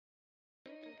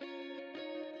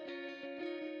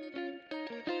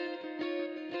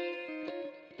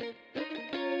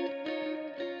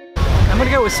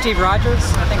gonna go with Steve Rogers.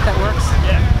 I think that works.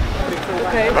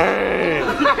 Okay.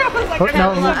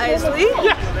 Pamela Isley.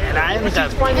 And I am the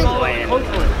Penguin.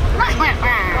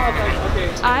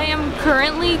 I am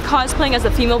currently cosplaying as a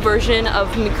female version of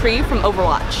McCree from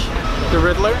Overwatch. The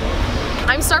Riddler.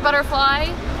 I'm Star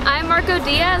Butterfly. I'm Marco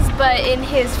Diaz, but in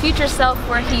his future self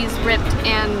where he's ripped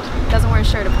and doesn't wear a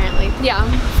shirt apparently. Yeah,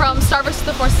 from Star vs.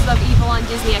 the Forces of Evil on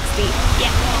Disney XD.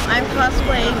 Yeah. I'm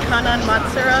cosplaying Kanan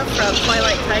Matsura from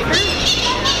Twilight Tiger.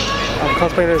 I'm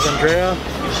cosplaying as Andrea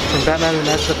from Batman and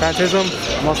Master of Phantasm.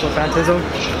 I'm also a Phantasm.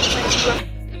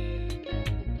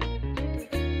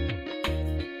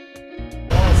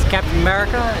 It's Captain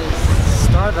America. Is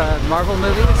star of the Marvel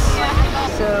movies.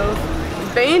 So,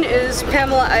 Bane is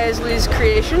Pamela Isley's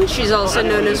creation. She's also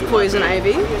known as Poison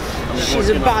Ivy. She's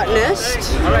a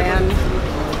botanist, and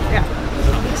yeah.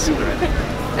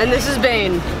 And this is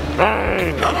Bane.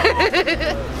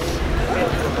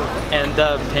 And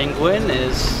the Penguin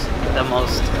is the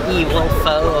most evil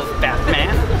foe of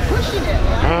Batman.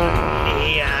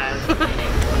 He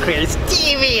creates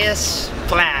devious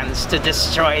plans to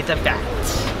destroy the Bat.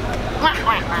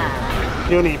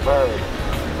 Puny bird.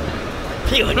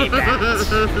 Puny Bat.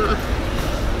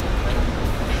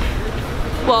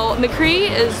 Well, McCree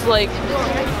is like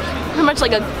pretty much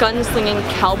like a gunslinging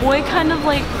cowboy, kind of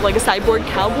like a cyborg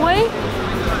cowboy.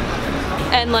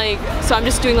 And like, so I'm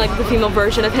just doing like the female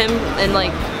version of him, and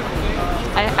like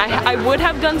I would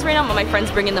have guns right now, but my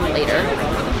friend's bringing them later.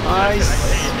 He's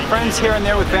friends here and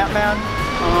there with Batman,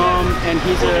 and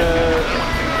he's a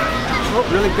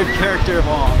really good character of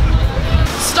all.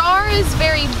 Star is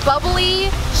very bubbly.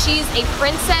 She's a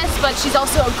princess, but she's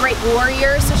also a great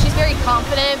warrior, so she's very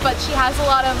confident, but she has a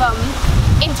lot of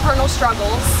internal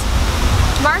struggles.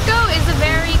 Marco is a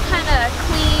very kind of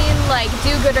clean, like,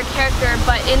 do-gooder character,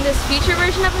 but in this future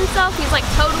version of himself, he's like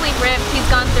totally ripped. He's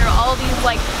gone through all these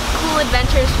like cool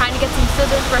adventures trying to get some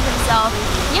scissors for himself.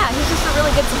 Yeah, he's just a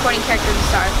really good supporting character to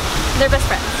Star. They're best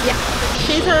friends. Yeah.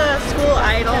 She's a school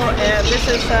idol, and this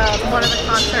is one of the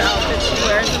concert outfits she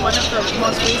wears in one of the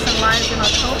most recent lives in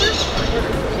October.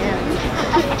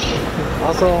 Yeah.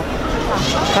 Also,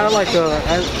 kind of like a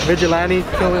vigilante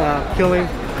killing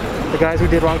the guys who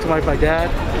did wrong to my dad.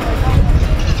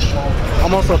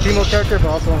 I'm also a female character, but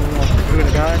also doing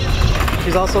a guy.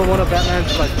 She's also one of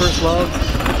Batman's like first loves,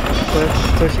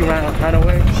 so she ran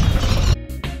away.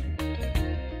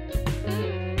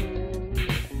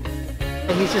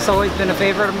 He's just always been a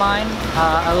favorite of mine.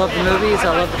 I love the movies. I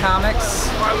love the comics.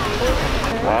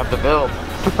 I have the build.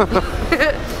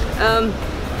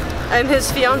 I'm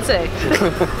his fiance.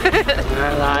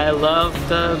 And I love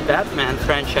the Batman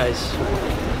franchise.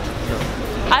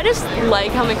 I just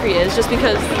like how McCree is, just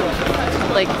because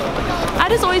like I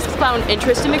just always found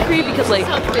interest in McCree because like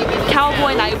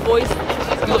cowboy, and I always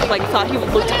thought he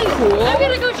looked cool,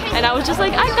 and I was just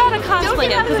like, I gotta cosplay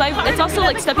him, because it's also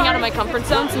like stepping out of my comfort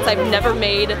zone since I've never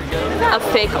made a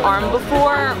fake arm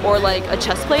before or like a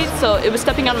chest plate, so it was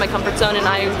stepping out of my comfort zone, and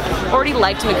I already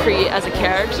liked McCree as a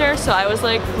character, so I was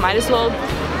like, might as well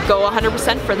go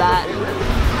 100% for that.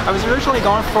 I was originally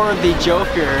going for the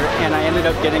Joker, and I ended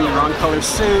up getting the wrong color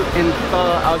suit, and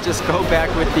thought I'll just go back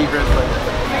with the Riddler.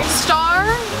 Star,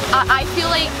 I feel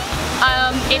like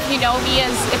if you know me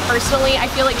personally, I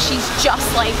feel like she's just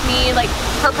like me, like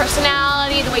her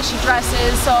personality, the way she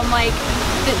dresses, so I'm like,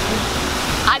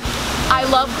 I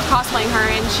love cosplaying her,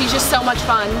 and she's just so much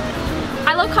fun.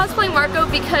 I love cosplaying Marco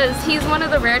because he's one of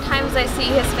the rare times I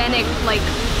see Hispanic like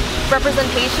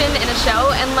representation in a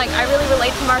show, and like I really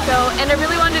relate to Marco, and I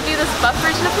really wanted to do this buff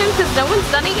version of him because no one's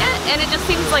done it yet, and it just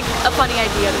seems like a funny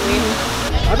idea to me.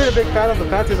 I've been a big fan of the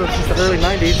Phantasm since the early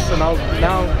 90s, and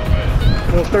now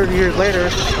 30 years later,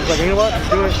 I was like, you know what, let's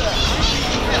do it.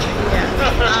 Yeah.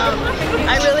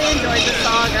 I really enjoyed the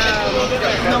song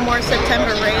No More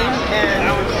September Rain, and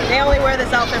they only wear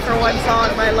this outfit for one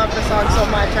song, but I love the song so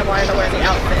much I wanted to wear the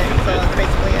outfit, so that's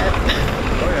basically it.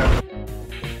 Oh yeah.